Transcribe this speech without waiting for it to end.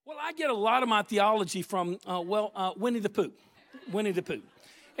I get a lot of my theology from, Winnie the Pooh. Winnie the Pooh.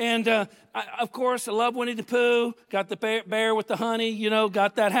 And, of course, I love Winnie the Pooh. Got the bear with the honey,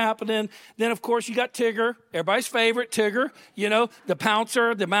 got that happening. Then, of course, you got Tigger, everybody's favorite, Tigger. The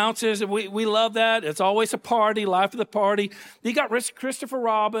pouncer, the bounces. We love that. It's always a party, life of the party. You got Christopher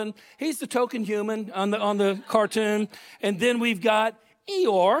Robin. He's the token human on the cartoon. And then we've got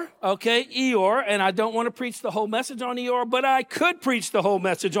Eeyore, Eeyore, and I don't want to preach the whole message on Eeyore, but I could preach the whole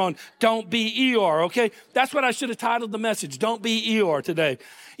message on don't be Eeyore, okay? That's what I should have titled the message, Don't Be Eeyore today.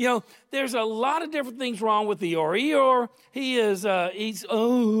 There's a lot of different things wrong with Eeyore. Eeyore, he's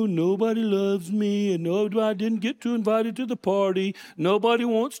nobody loves me, and I didn't get invited to the party. Nobody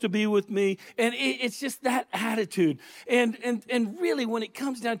wants to be with me. And it's just that attitude. And really, when it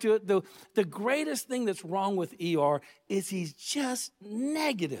comes down to it, the greatest thing that's wrong with Eeyore is he's just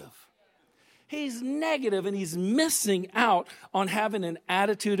negative. He's negative, and he's missing out on having an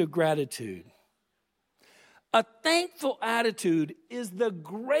attitude of gratitude. A thankful attitude is the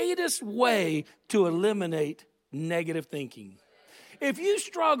greatest way to eliminate negative thinking. If you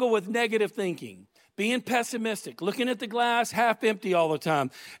struggle with negative thinking, being pessimistic, looking at the glass half empty all the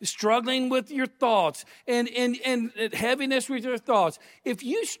time, struggling with your thoughts and heaviness with your thoughts, if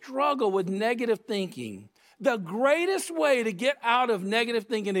you struggle with negative thinking, the greatest way to get out of negative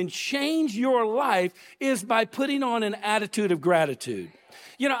thinking and change your life is by putting on an attitude of gratitude.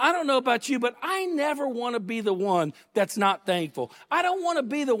 I don't know about you, but I never want to be the one that's not thankful. I don't want to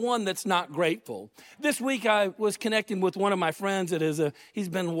be the one that's not grateful. This week I was connecting with one of my friends he's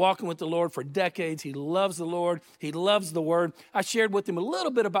been walking with the Lord for decades. He loves the Lord. He loves the Word. I shared with him a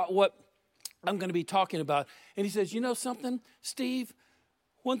little bit about what I'm going to be talking about. And he says, something, Steve,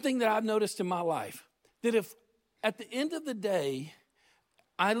 one thing that I've noticed in my life, that if at the end of the day,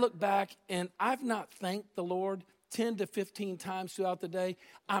 I look back and I've not thanked the Lord 10 to 15 times throughout the day,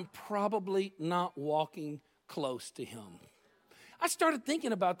 I'm probably not walking close to him. I started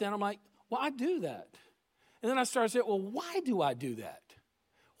thinking about that. I'm like, well, I do that. And then I started saying, well, why do I do that?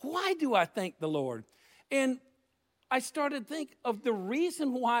 Why do I thank the Lord? And I started to think of the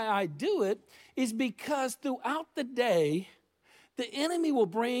reason why I do it is because throughout the day, the enemy will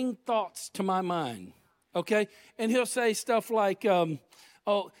bring thoughts to my mind, okay? And he'll say stuff like,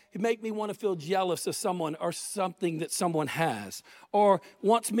 it make me want to feel jealous of someone or something that someone has, or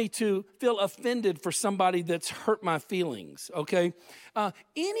wants me to feel offended for somebody that's hurt my feelings, okay?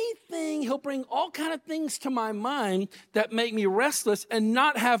 Anything, he'll bring all kind of things to my mind that make me restless and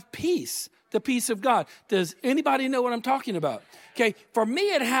not have peace, the peace of God. Does anybody know what I'm talking about? Okay, for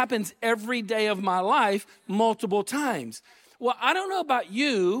me, it happens every day of my life multiple times. Well, I don't know about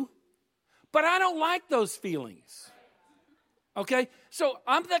you, but I don't like those feelings. Okay, so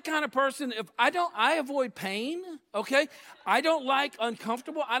I'm that kind of person. I avoid pain, okay? I don't like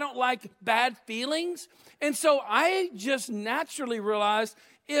uncomfortable. I don't like bad feelings. And so I just naturally realized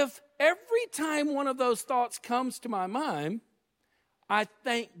if every time one of those thoughts comes to my mind, I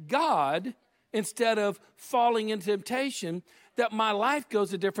thank God instead of falling into temptation, that my life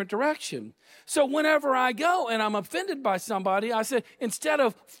goes a different direction. So whenever I go and I'm offended by somebody, I say, instead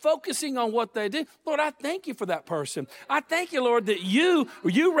of focusing on what they did, Lord, I thank you for that person. I thank you, Lord, that you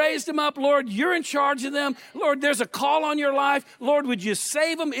raised them up. Lord, you're in charge of them. Lord, there's a call on your life. Lord, would you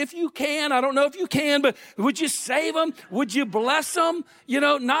save them if you can? I don't know if you can, but would you save them? Would you bless them?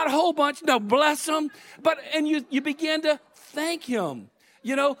 Not a whole bunch. No, bless them. And you begin to thank him.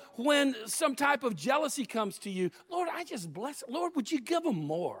 When some type of jealousy comes to you, Lord, I just bless it. Lord, would you give them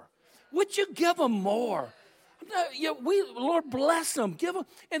more? Would you give them more? Lord, bless them, give them.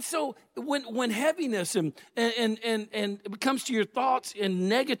 And so when heaviness and it comes to your thoughts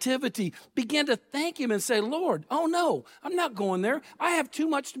and negativity, begin to thank him and say, Lord, oh no, I'm not going there. I have too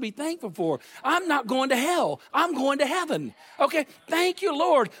much to be thankful for. I'm not going to hell. I'm going to heaven. Okay, thank you,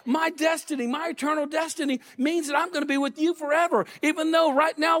 Lord. My destiny, my eternal destiny means that I'm going to be with you forever. Even though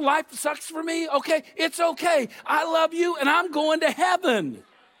right now life sucks for me, okay, it's okay. I love you and I'm going to heaven.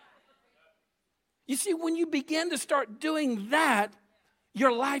 You see, when you begin to start doing that,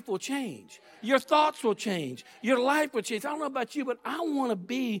 your life will change. Your thoughts will change. Your life will change. I don't know about you, but I want to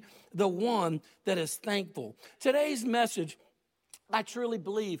be the one that is thankful. Today's message, I truly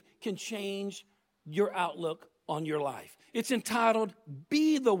believe, can change your outlook on your life. It's entitled,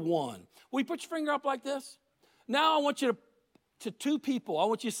 Be the One. Will you put your finger up like this? Now I want you to two people, I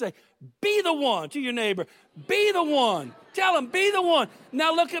want you to say, be the one to your neighbor. Be the one. Tell them, be the one.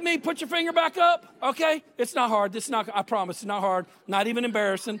 Now look at me. Put your finger back up. Okay? It's not hard. I promise it's not hard. Not even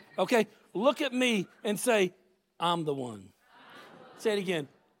embarrassing. Okay? Look at me and say, I'm the one. Say it again.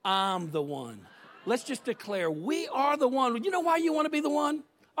 I'm the one. Let's just declare we are the one. You know why you want to be the one?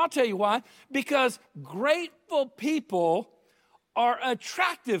 I'll tell you why. Because grateful people are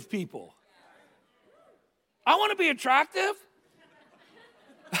attractive people. I want to be attractive.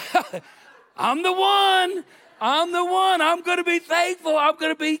 I'm the one. I'm going to be thankful. I'm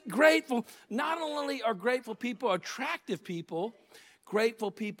going to be grateful. Not only are grateful people attractive people, grateful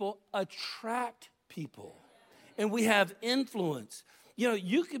people attract people. And we have influence. You know,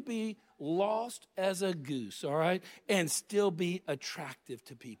 you could be lost as a goose, all right, and still be attractive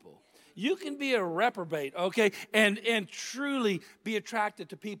to people. You can be a reprobate, okay, and truly be attracted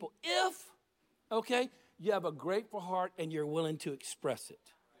to people if, okay, you have a grateful heart and you're willing to express it.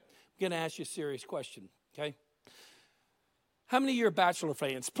 I'm going to ask you a serious question, okay? How many of you are Bachelor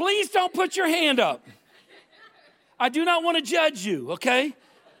fans? Please don't put your hand up. I do not want to judge you, okay,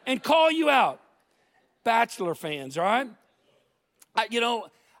 and call you out. Bachelor fans, all right? I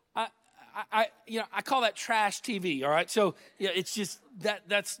call that trash TV, all right? So, yeah, it's just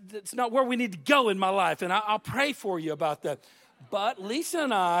that's not where we need to go in my life, and I'll pray for you about that. But Lisa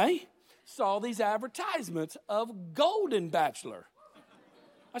and I saw these advertisements of Golden Bachelor.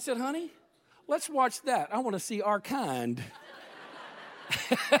 I said, honey, let's watch that. I want to see our kind.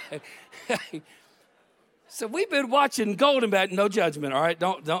 So we've been watching Golden Bachelor, no judgment, all right?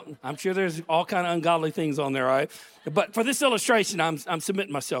 Don't. I'm sure there's all kind of ungodly things on there, all right? But for this illustration, I'm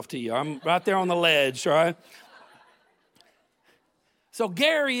submitting myself to you. I'm right there on the ledge, all right? So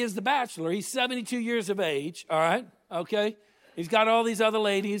Gary is the bachelor. He's 72 years of age, all right? Okay? He's got all these other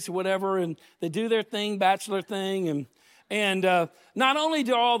ladies, whatever, and they do their thing, bachelor thing. And not only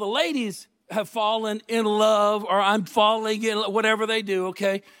do all the ladies have fallen in love, or I'm falling in love, whatever they do,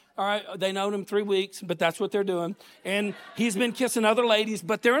 okay? All right, they known him 3 weeks, but that's what they're doing. And he's been kissing other ladies,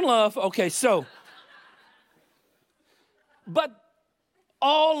 but they're in love. Okay, so. But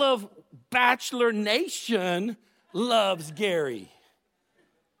all of Bachelor Nation loves Gary.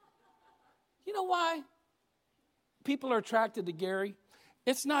 You know why people are attracted to Gary?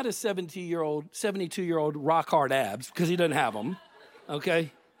 It's not his 72-year-old rock hard abs, because he doesn't have them,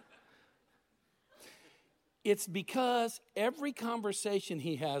 okay? It's because every conversation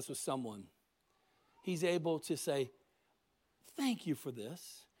he has with someone, he's able to say, thank you for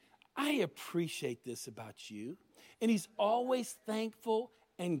this. I appreciate this about you. And he's always thankful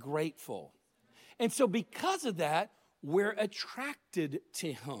and grateful. And so because of that, we're attracted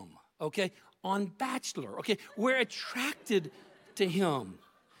to him, okay? On Bachelor, okay? We're attracted to him.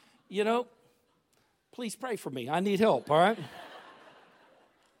 You know, please pray for me. I need help, all right?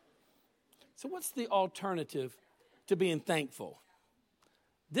 So what's the alternative to being thankful?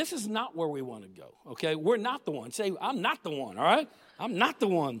 This is not where we want to go, okay? We're not the one. Say, I'm not the one, all right? I'm not the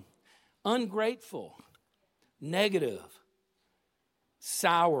one. Ungrateful, negative,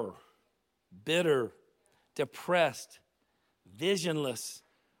 sour, bitter, depressed, visionless,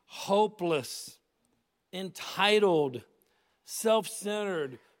 hopeless, entitled,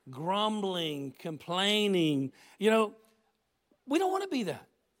 self-centered, grumbling, complaining. You know, we don't want to be that.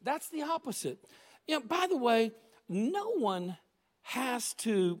 That's the opposite. You know, by the way, no one has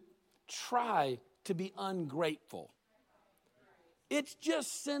to try to be ungrateful. It's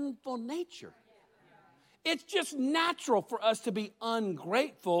just sinful nature. It's just natural for us to be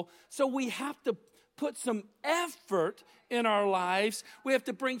ungrateful, so we have to put some effort in our lives. We have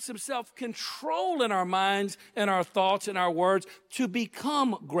to bring some self-control in our minds and our thoughts and our words to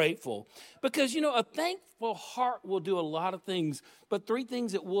become grateful. Because, you know, a thankful heart will do a lot of things, but 3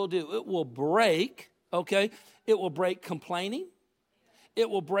 things it will do. It will break, okay? It will break complaining. It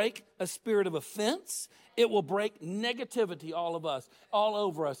will break a spirit of offense. It will break negativity all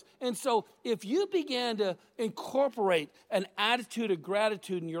over us. And so if you begin to incorporate an attitude of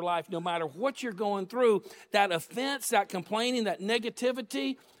gratitude in your life, no matter what you're going through, that offense, that complaining, that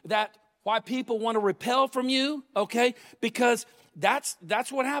negativity, that why people want to repel from you, okay? Because that's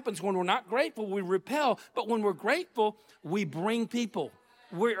what happens when we're not grateful. We repel. But when we're grateful, we bring people.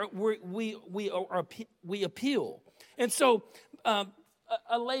 We appeal. And so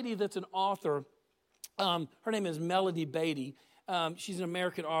a lady that's an author, her name is Melody Beatty. She's an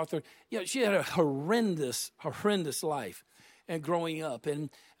American author. You know, she had a horrendous life and growing up. And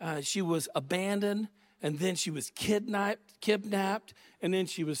she was abandoned, and then she was kidnapped, and then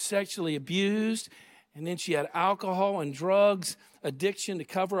she was sexually abused, and then she had alcohol and drugs addiction to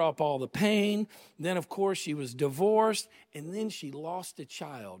cover up all the pain. Then, of course, she was divorced, and then she lost a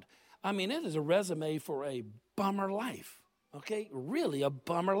child. I mean, it is a resume for a bummer life, okay? Really a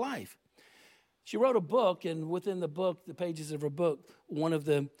bummer life. She wrote a book, and within the book, the pages of her book, one of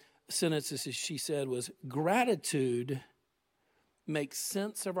the sentences she said was, gratitude makes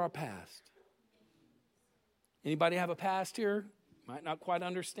sense of our past. Anybody have a past here? Might not quite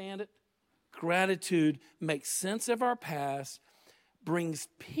understand it. Gratitude makes sense of our past, brings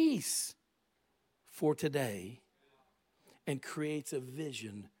peace for today, and creates a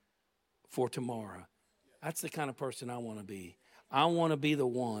vision for tomorrow. That's the kind of person I want to be. I want to be the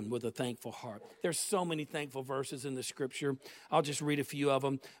one with a thankful heart. There's so many thankful verses in the scripture. I'll just read a few of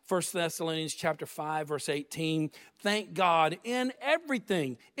them. 1 Thessalonians chapter 5, verse 18. Thank God in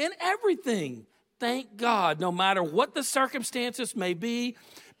everything. In everything. Thank God. No matter what the circumstances may be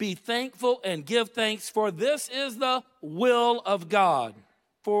thankful and give thanks, for this is the will of God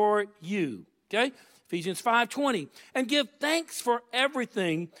for you. Okay? Ephesians 5:20. And give thanks for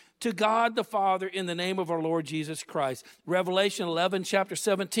everything to God the Father in the name of our Lord Jesus Christ. Revelation 11, chapter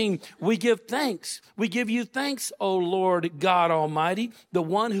 17. We give thanks. We give you thanks, O Lord God Almighty, the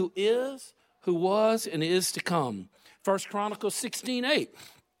one who is, who was, and is to come. 1 Chronicles 16:8.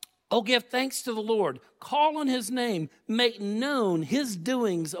 Oh, give thanks to the Lord. Call on his name. Make known his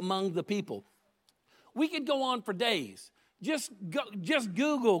doings among the people. We could go on for days. Just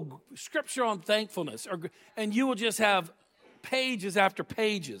Google scripture on thankfulness, and you will just have pages after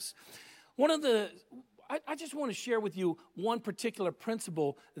pages. I just want to share with you one particular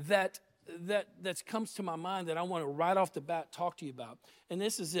principle that comes to my mind that I want to right off the bat talk to you about. And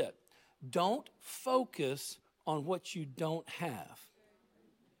this is it. Don't focus on what you don't have.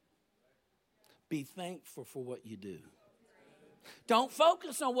 Be thankful for what you do. Don't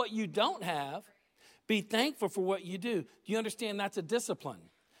focus on what you don't have. Be thankful for what you do. Do you understand that's a discipline?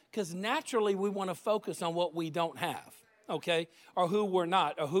 Because naturally we want to focus on what we don't have, okay? Or who we're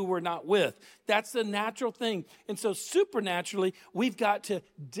not with. That's the natural thing. And so supernaturally, we've got to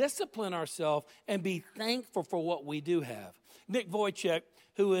discipline ourselves and be thankful for what we do have. Nick Vujicic,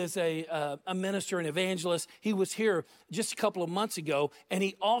 who is a minister and evangelist, he was here just a couple of months ago, and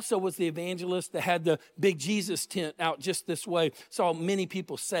he also was the evangelist that had the big Jesus tent out just this way. Saw many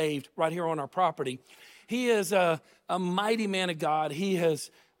people saved right here on our property. He is a mighty man of God. He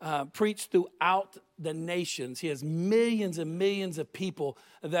has preached throughout the nations. He has millions and millions of people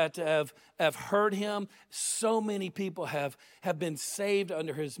that have heard him. So many people have been saved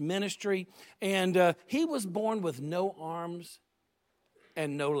under his ministry. And he was born with no arms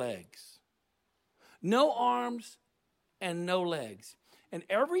and no legs. No arms and no legs. And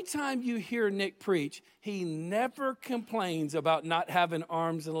every time you hear Nick preach, he never complains about not having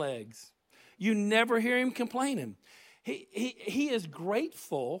arms and legs. You never hear him complaining. He is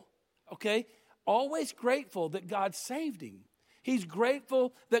grateful, okay? Always grateful that God saved him. He's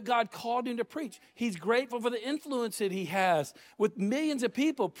grateful that God called him to preach. He's grateful for the influence that he has with millions of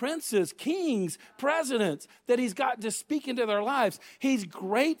people, princes, kings, presidents, that he's got to speak into their lives. He's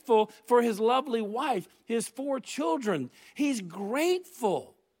grateful for his lovely wife, his 4 children. He's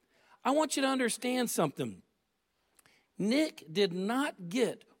grateful. I want you to understand something. Nick did not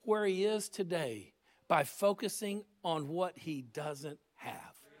get where he is today by focusing on what he doesn't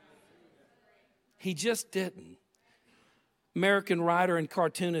have. He just didn't. American writer and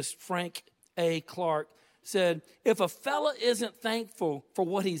cartoonist Frank A. Clark said, if a fella isn't thankful for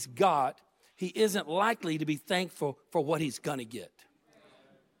what he's got, he isn't likely to be thankful for what he's going to get.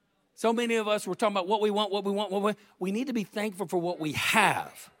 So many of us, we're talking about what we want. We need to be thankful for what we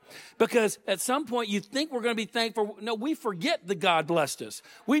have. Because at some point you think we're going to be thankful. No, we forget that God blessed us.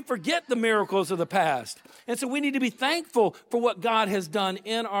 We forget the miracles of the past. And so we need to be thankful for what God has done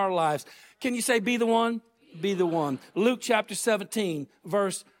in our lives. Can you say, be the one? Be the one. Luke chapter 17,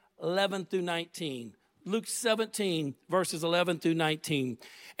 verse 11 through 19. Luke 17, verses 11 through 19.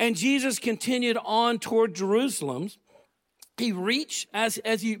 And Jesus continued on toward Jerusalem. He reached, as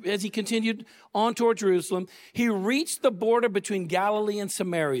he continued on toward Jerusalem, he reached the border between Galilee and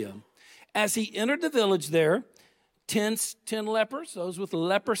Samaria. As he entered the village there, 10 lepers, those with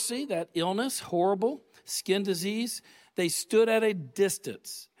leprosy, that illness, horrible skin disease, they stood at a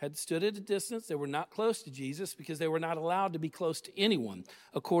distance, They were not close to Jesus because they were not allowed to be close to anyone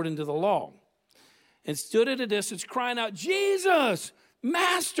according to the law. And stood at a distance crying out, Jesus,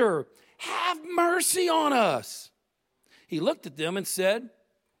 Master, have mercy on us. He looked at them and said,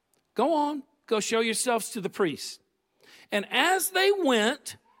 go on, go show yourselves to the priests. And as they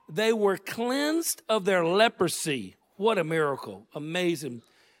went, they were cleansed of their leprosy. What a miracle. Amazing.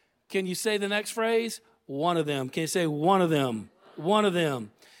 Can you say the next phrase? One of them. Can you say one of them? One of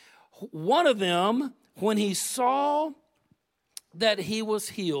them. One of them, when he saw that he was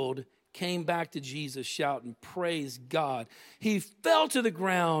healed, came back to Jesus shouting, praise God. He fell to the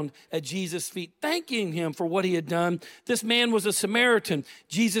ground at Jesus' feet, thanking him for what he had done. This man was a Samaritan.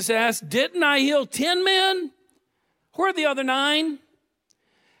 Jesus asked, didn't I heal 10 men? Where are the other 9?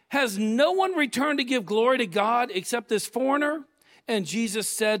 Has no one returned to give glory to God except this foreigner? And Jesus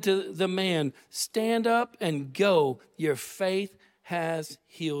said to the man, stand up and go. Your faith has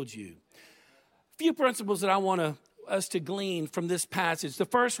healed you. A few principles that I want us to glean from this passage. The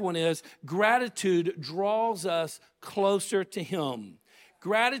first one is gratitude draws us closer to him.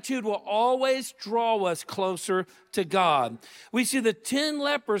 Gratitude will always draw us closer to God. We see the 10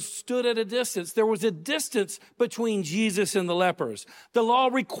 lepers stood at a distance. There was a distance between Jesus and the lepers. The law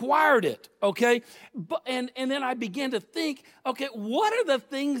required it, okay? And then I began to think, okay, what are the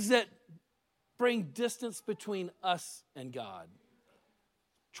things that bring distance between us and God?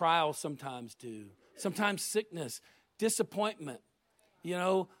 Trials sometimes do. Sometimes sickness, disappointment,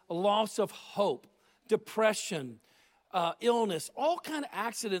 a loss of hope, depression, illness, all kind of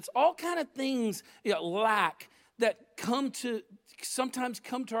accidents, all kind of things, lack that sometimes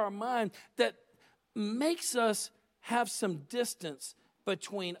come to our mind that makes us have some distance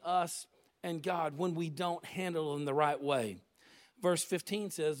between us and God when we don't handle them the right way. Verse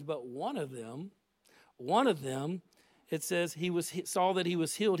 15 says, but one of them, it says he saw that he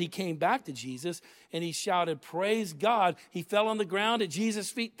was healed. He came back to Jesus and he shouted, praise God. He fell on the ground at Jesus'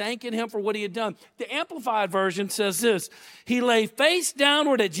 feet, thanking him for what he had done. The Amplified Version says this, he lay face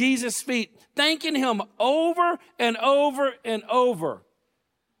downward at Jesus' feet, thanking him over and over and over.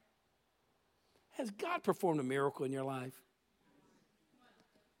 Has God performed a miracle in your life?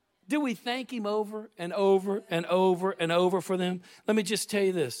 Do we thank him over and over and over and over for them? Let me just tell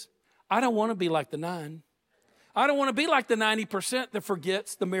you this. I don't want to be like the 9. I don't want to be like the 90% that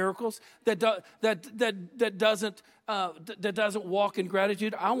forgets the miracles, that doesn't walk in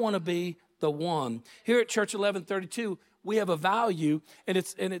gratitude. I want to be the one. Here at Church 1132, we have a value, and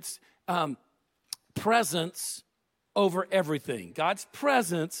it's presence over everything. God's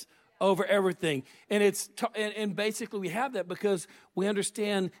presence over everything, and basically we have that because we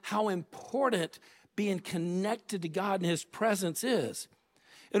understand how important being connected to God and His presence is.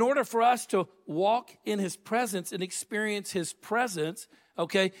 In order for us to walk in His presence and experience His presence,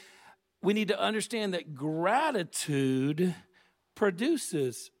 okay, we need to understand that gratitude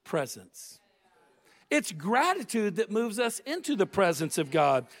produces presence. It's gratitude that moves us into the presence of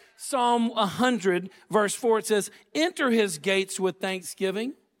God. Psalm 100, verse 4, it says, enter His gates with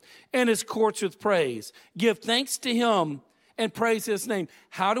thanksgiving and His courts with praise. Give thanks to Him and praise His name.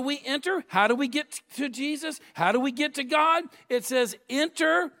 How do we enter? How do we get to Jesus? How do we get to God? It says,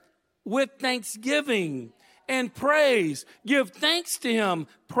 enter with thanksgiving and praise. Give thanks to Him.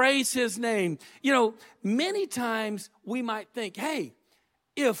 Praise His name. Many times we might think, hey,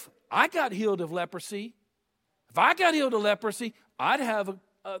 if I got healed of leprosy, I'd have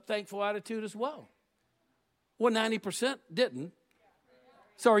a thankful attitude as well. Well, 90% didn't.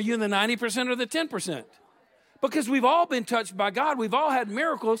 So are you in the 90% or the 10%? Because we've all been touched by God. We've all had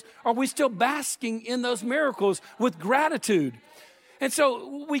miracles. Are we still basking in those miracles with gratitude? And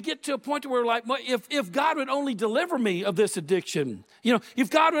so we get to a point where we're like, well, if God would only deliver me of this addiction,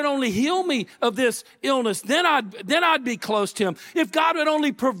 if God would only heal me of this illness, then I'd be close to Him. If God would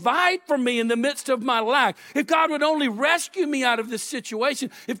only provide for me in the midst of my lack, if God would only rescue me out of this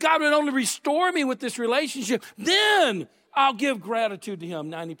situation, if God would only restore me with this relationship, then I'll give gratitude to Him.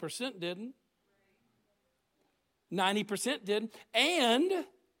 90% didn't. 90% didn't. And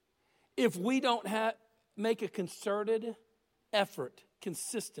if we don't make a concerted effort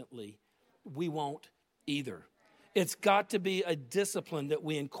consistently, we won't either. It's got to be a discipline that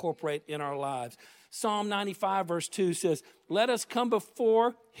we incorporate in our lives. Psalm 95 verse 2 says, let us come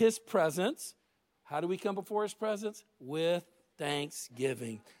before His presence. How do we come before His presence? With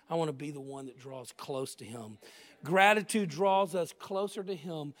thanksgiving. I want to be the one that draws close to Him. Gratitude draws us closer to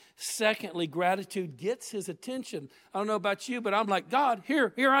Him. Secondly, gratitude gets His attention. I don't know about you, but I'm like, God,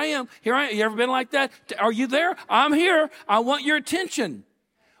 here I am. You ever been like that? Are you there? I'm here. I want your attention.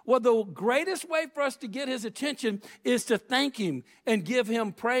 Well, the greatest way for us to get His attention is to thank Him and give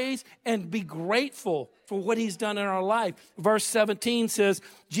Him praise and be grateful for what He's done in our life. Verse 17 says,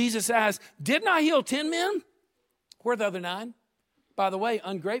 Jesus asked, didn't I heal 10 men? Where are the other 9? By the way,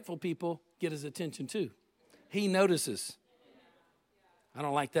 ungrateful people get His attention too. He notices. I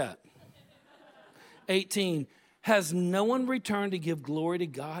don't like that. 18, has no one returned to give glory to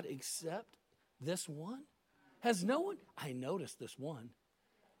God except this one? Has no one? I noticed this one.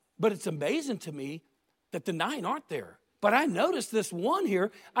 But it's amazing to me that the 9 aren't there. But I noticed this one here.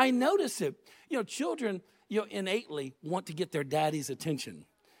 I notice it. Children, innately want to get their daddy's attention.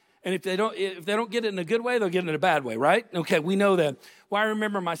 And if they don't get it in a good way, they'll get it in a bad way, right? Okay, we know that. Well, I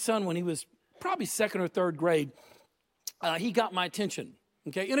remember my son when he was probably 2nd or 3rd grade, he got my attention,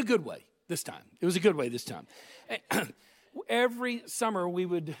 okay, in a good way this time. It was a good way this time. Every summer, we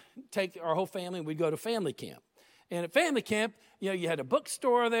would take our whole family and we'd go to family camp. And at family camp, you had a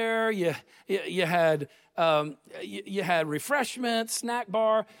bookstore there. You had refreshments, snack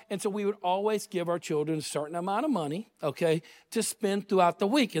bar. And so we would always give our children a certain amount of money, okay, to spend throughout the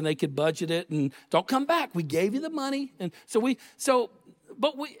week. And they could budget it and don't come back. We gave you the money. And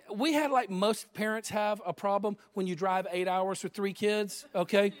but we had, like most parents have, a problem when you drive 8 hours with 3 kids,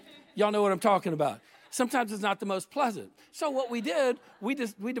 okay? Y'all know what I'm talking about. Sometimes it's not the most pleasant. So what we did, we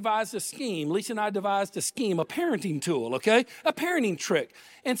devised a scheme. Lisa and I devised a scheme, a parenting tool, okay? A parenting trick.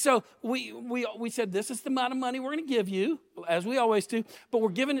 And so we said, this is the amount of money we're going to give you, as we always do, but we're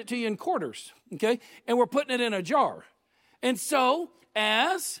giving it to you in quarters, okay? And we're putting it in a jar. And so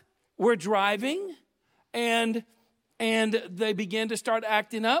as we're driving and they begin to start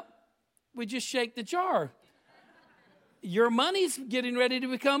acting up, we just shake the jar. Your money's getting ready to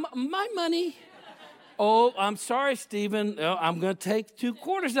become my money. Oh, I'm sorry, Stephen. I'm going to take 2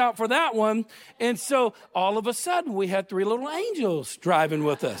 quarters out for that one. And so all of a sudden, we had 3 little angels driving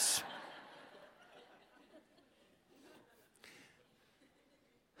with us.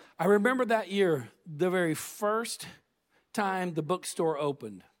 I remember that year, the very first time the bookstore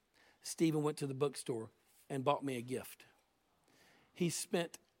opened, Stephen went to the bookstore and bought me a gift. He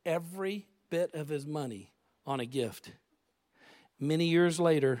spent every bit of his money on a gift. Many years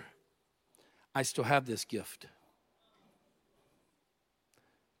later, I still have this gift.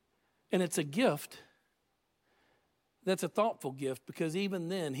 And it's a gift that's a thoughtful gift, because even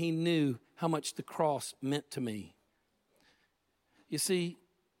then he knew how much the cross meant to me. You see,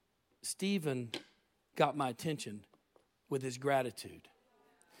 Stephen got my attention with his gratitude.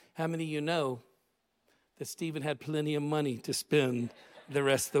 How many of you know that Stephen had plenty of money to spend the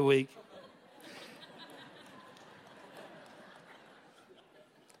rest of the week?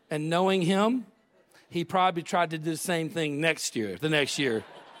 And knowing him, he probably tried to do the same thing the next year.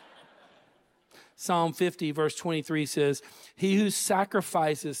 Psalm 50, verse 23 says, he who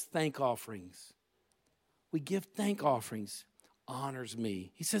sacrifices thank offerings, we give thank offerings, honors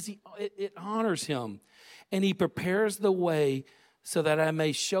me. He says it honors him. And he prepares the way so that I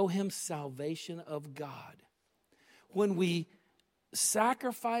may show him salvation of God. When we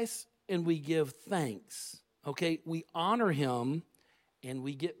sacrifice and we give thanks, okay, we honor him. And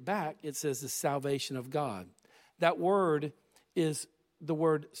we get back, it says the salvation of God. That word is the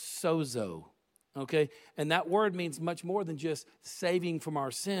word sozo, okay? And that word means much more than just saving from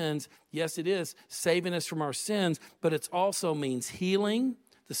our sins. Yes, it is saving us from our sins, but it also means healing,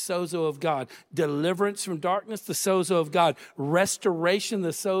 the sozo of God. Deliverance from darkness, the sozo of God. Restoration, the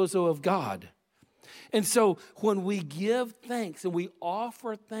sozo of God. And so when we give thanks and we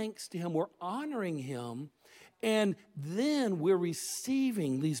offer thanks to him, we're honoring him. And then we're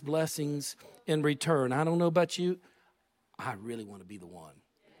receiving these blessings in return. I don't know about you. I really want to be the one.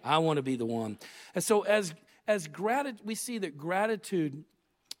 I want to be the one. And so as gratitude, we see that gratitude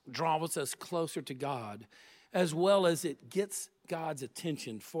draws us closer to God, as well as it gets God's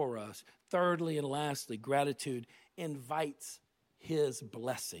attention for us. Thirdly and lastly, gratitude invites his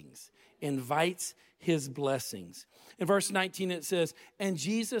blessings. Invites his blessings. In verse 19 it says, and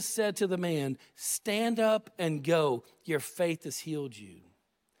Jesus said to the man, stand up and go. Your faith has healed you.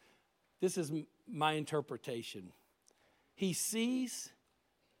 This is my interpretation. He sees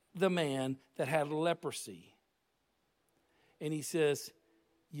the man that had leprosy. And he says,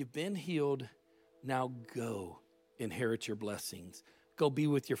 you've been healed. Now go inherit your blessings. Go be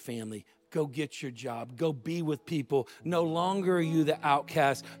with your family. Go get your job. Go be with people. No longer are you the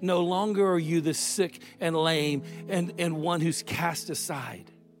outcast. No longer are you the sick and lame and one who's cast aside.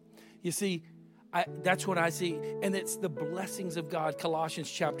 You see, that's what I see. And it's the blessings of God.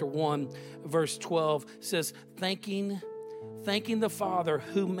 Colossians chapter 1, verse 12 says, thanking the Father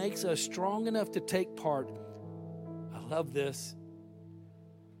who makes us strong enough to take part. I love this.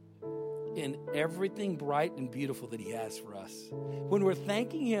 In everything bright and beautiful that he has for us. When we're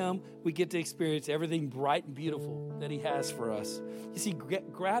thanking him, we get to experience everything bright and beautiful that he has for us. You see,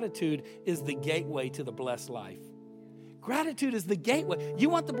 gratitude is the gateway to the blessed life. Gratitude is the gateway. You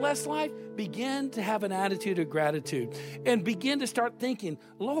want the blessed life? Begin to have an attitude of gratitude and begin to start thinking,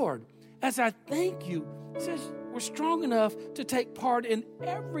 Lord, as I thank you, it says we're strong enough to take part in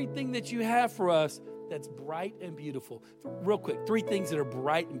everything that you have for us. That's bright and beautiful. Real quick, 3 things that are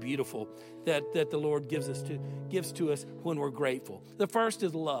bright and beautiful that the Lord gives to us when we're grateful. The first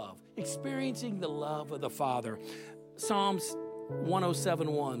is love, experiencing the love of the Father. Psalms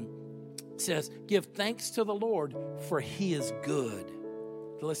 107:1 says, give thanks to the Lord, for he is good.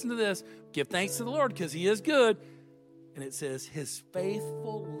 Listen to this. Give thanks to the Lord because he is good. And it says, his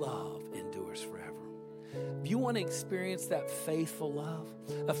faithful love endures forever. If you want to experience that faithful love,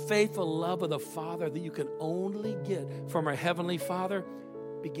 a faithful love of the Father that you can only get from our Heavenly Father,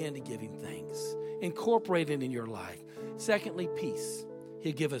 begin to give Him thanks. Incorporate it in your life. Secondly, peace.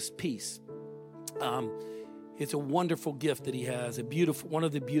 He'll give us peace. It's a wonderful gift that He has, one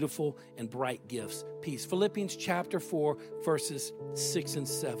of the beautiful and bright gifts, peace. Philippians chapter 4, verses 6 and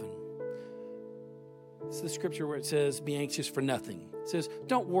 7. It's the scripture where it says, be anxious for nothing. It says,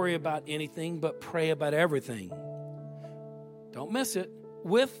 don't worry about anything, but pray about everything. Don't miss it.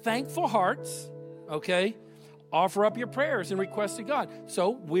 With thankful hearts, okay, offer up your prayers and requests to God. So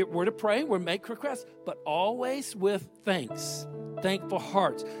we're to pray, we're to make requests, but always with thankful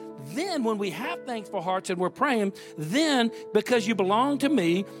hearts. Then when we have thankful hearts and we're praying, then because you belong to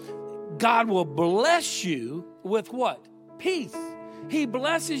me, God will bless you with what? Peace. He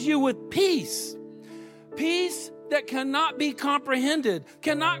blesses you with peace. Peace that cannot be comprehended,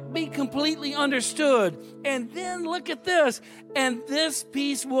 cannot be completely understood. And then look at this. And this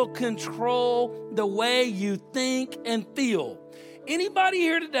peace will control the way you think and feel. Anybody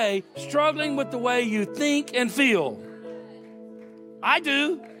here today struggling with the way you think and feel? I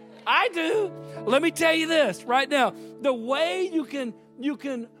do. Let me tell you this right now. The way you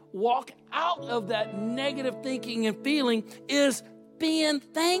can walk out of that negative thinking and feeling is being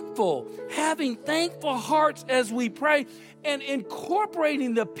thankful, having thankful hearts as we pray, and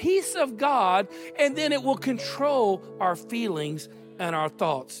incorporating the peace of God, and then it will control our feelings and our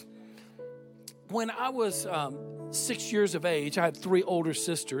thoughts. When I was 6 years of age, I had 3 older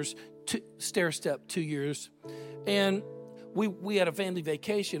sisters, stair-step 2 years, and we had a family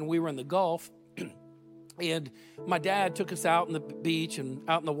vacation. We were in the Gulf, and my dad took us out on the beach and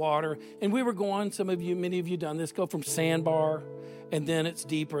out in the water, and we were going, many of you done this, go from sandbar, and then it's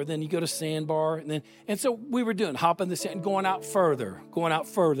deeper, then you go to sandbar, and so we were doing, hopping the sand, going out further.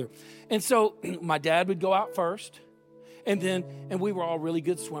 And so my dad would go out first, and we were all really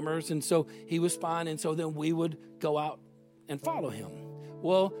good swimmers, and so he was fine, and so then we would go out and follow him.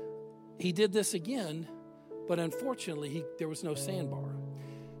 Well, he did this again, but unfortunately, there was no sandbar.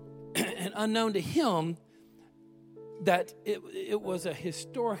 And unknown to him, that it was a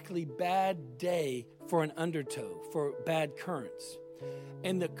historically bad day for an undertow, for bad currents.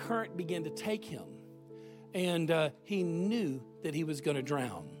 And the current began to take him. And he knew that he was going to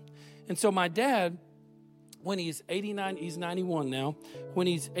drown. And so my dad, when he's 89, he's 91 now. When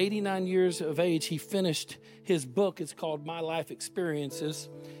he's 89 years of age, he finished his book. It's called My Life Experiences.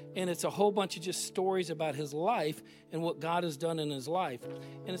 And it's a whole bunch of just stories about his life and what God has done in his life.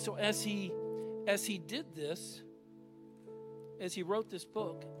 And so as he did this, as he wrote this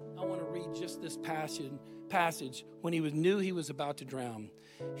book, I want to read just this passage when he knew he was about to drown.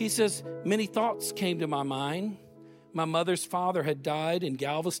 He says, many thoughts came to my mind. My mother's father had died in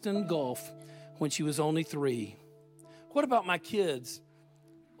Galveston Gulf when she was only 3. What about my kids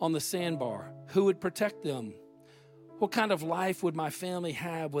on the sandbar? Who would protect them? What kind of life would my family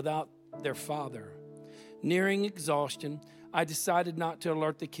have without their father? Nearing exhaustion, I decided not to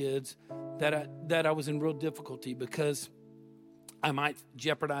alert the kids that I was in real difficulty because I might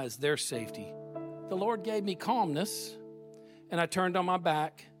jeopardize their safety. The Lord gave me calmness, and I turned on my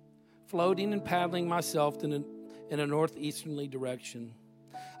back, floating and paddling myself in a northeasterly direction.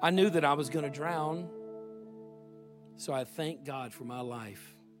 I knew that I was going to drown, so I thanked God for my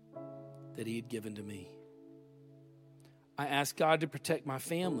life that He had given to me. I asked God to protect my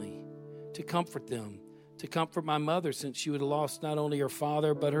family, to comfort them, to comfort my mother since she would have lost not only her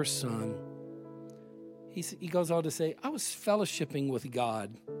father but her son. He goes on to say, I was fellowshipping with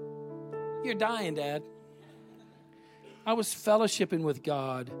God. You're dying, Dad. I was fellowshipping with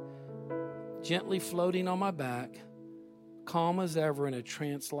God, gently floating on my back, calm as ever in a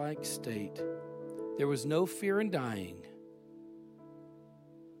trance-like state. There was no fear in dying.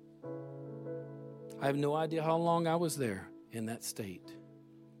 I have no idea how long I was there in that state.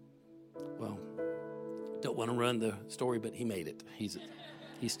 Well, don't want to run the story, but he made it. He's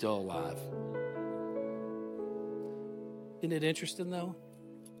still alive. Isn't it interesting, though?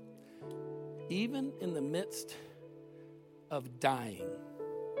 Even in the midst of dying,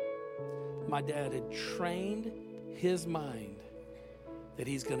 my dad had trained his mind that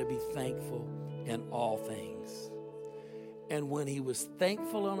he's going to be thankful in all things. And when he was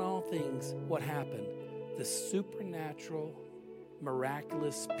thankful in all things, what happened? The supernatural,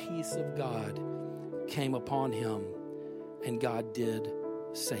 miraculous peace of God came upon him, and God did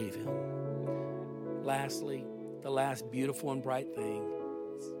save him. Lastly, the last beautiful and bright thing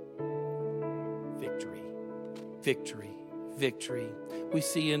is victory. Victory. victory. We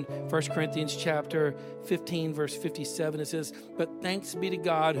see in 1 Corinthians chapter 15, verse 57, it says, "But thanks be to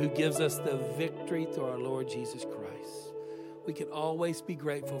God who gives us the victory through our Lord Jesus Christ." We can always be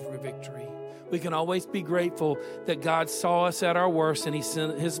grateful for victory. We can always be grateful that God saw us at our worst and he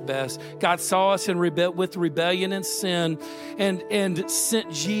sent his best. God saw us with rebellion and sin and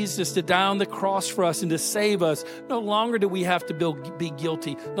sent Jesus to die on the cross for us and to save us. No longer do we have to be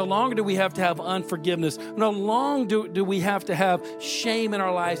guilty. No longer do we have to have unforgiveness. No longer do we have to have shame in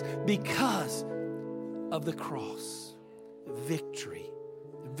our lives because of the cross. Victory.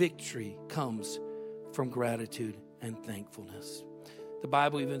 Victory comes from gratitude and thankfulness. The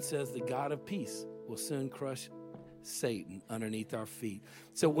Bible even says the God of peace will soon crush Satan underneath our feet.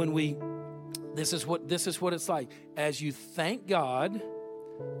 So this is what it's like. As you thank God,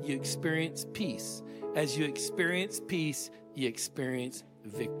 you experience peace. As you experience peace, you experience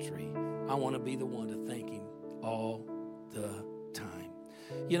victory. I want to be the one to thank him all the time.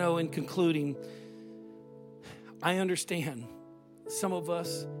 You know, in concluding, I understand some of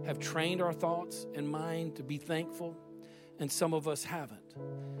us have trained our thoughts and mind to be thankful, and some of us haven't.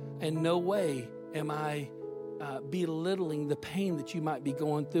 In no way am I belittling the pain that you might be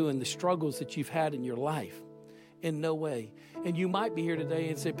going through and the struggles that you've had in your life. In no way. And you might be here today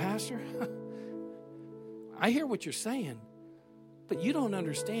and say, "Pastor, I hear what you're saying, but you don't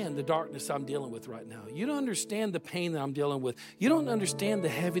understand the darkness I'm dealing with right now. You don't understand the pain that I'm dealing with. You don't understand the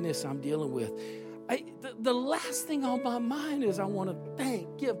heaviness I'm dealing with." The last thing on my mind is I want to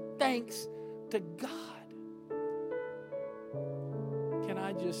give thanks to God. Can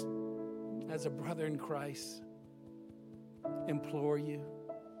I just, as a brother in Christ, implore you,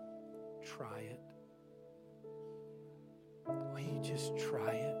 try it. Will you just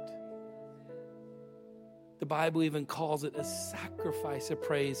try it? The Bible even calls it a sacrifice of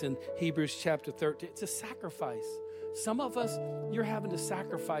praise in Hebrews chapter 13. It's a sacrifice. Some of us, you're having to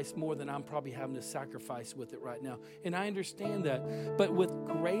sacrifice more than I'm probably having to sacrifice with it right now. And I understand that. But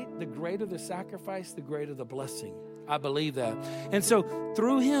the greater the sacrifice, the greater the blessing. I believe that. And so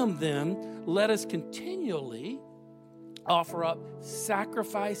through him then, let us continually offer up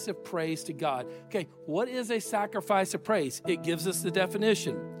sacrifice of praise to God. Okay, what is a sacrifice of praise? It gives us the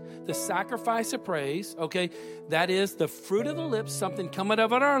definition. The sacrifice of praise, okay, that is the fruit of the lips, something coming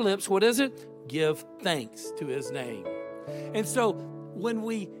out of our lips. What is it? Give thanks to his name. And so when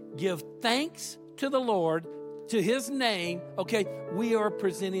we give thanks to the Lord, to his name, okay, we are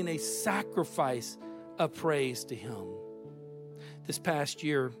presenting a sacrifice of praise to him. This past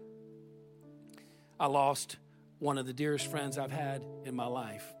year, I lost one of the dearest friends I've had in my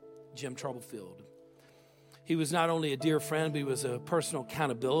life, Jim Troublefield. He was not only a dear friend, but he was a personal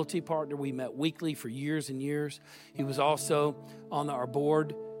accountability partner. We met weekly for years and years. He was also on our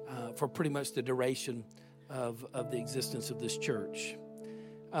board for pretty much the duration of the existence of this church.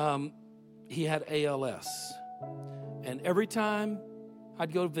 He had ALS. And every time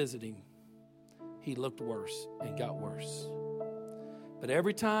I'd go visit him, he looked worse and got worse. But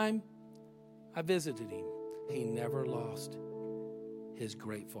every time I visited him, he never lost his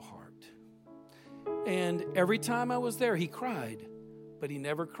grateful heart. And every time I was there, he cried, but he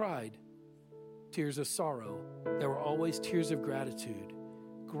never cried tears of sorrow. There were always tears of gratitude.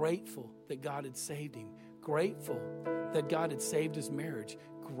 Grateful that God had saved him. Grateful that God had saved his marriage.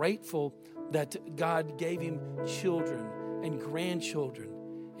 Grateful that God gave him children and grandchildren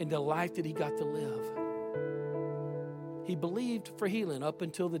and the life that he got to live. He believed for healing up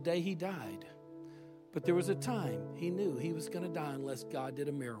until the day he died. But there was a time he knew he was going to die unless God did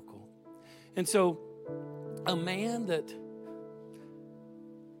a miracle. And so a man that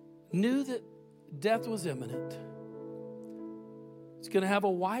knew that death was imminent, was going to have a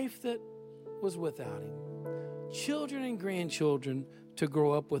wife that was without him, children and grandchildren to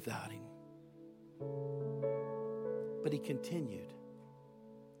grow up without him. But he continued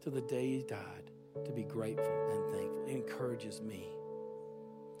to the day he died to be grateful and thankful. It encourages me.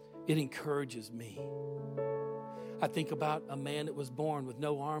 It encourages me. I think about a man that was born with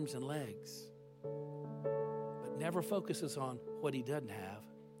no arms and legs, but never focuses on what he doesn't have.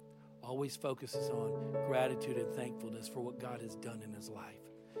 Always focuses on gratitude and thankfulness for what God has done in his life.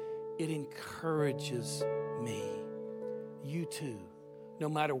 It encourages me. You too, no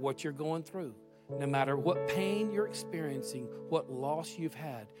matter what you're going through, no matter what pain you're experiencing, what loss you've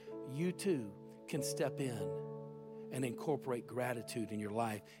had, you too can step in and incorporate gratitude in your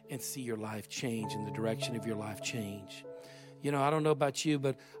life and see your life change and the direction of your life change. You know, I don't know about you,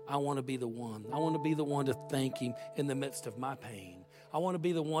 but I want to be the one. I want to be the one to thank him in the midst of my pain. I want to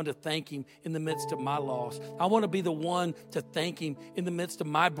be the one to thank him in the midst of my loss. I want to be the one to thank him in the midst of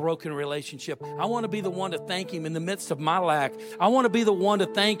my broken relationship. I want to be the one to thank him in the midst of my lack. I want to be the one to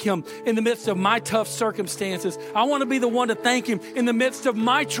thank him in the midst of my tough circumstances. I want to be the one to thank him in the midst of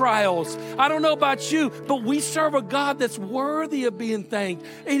my trials. I don't know about you, but we serve a God that's worthy of being thanked.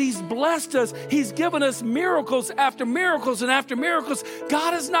 And he's blessed us. He's given us miracles after miracles and after miracles.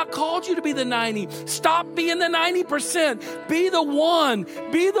 God has not called you to be the 90. Stop being the 90%. Be the one.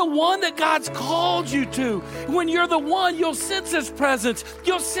 Be the one that God's called you to. When you're the one, you'll sense his presence.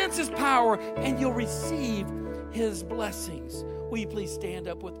 You'll sense his power, and you'll receive his blessings. Will you please stand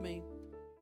up with me?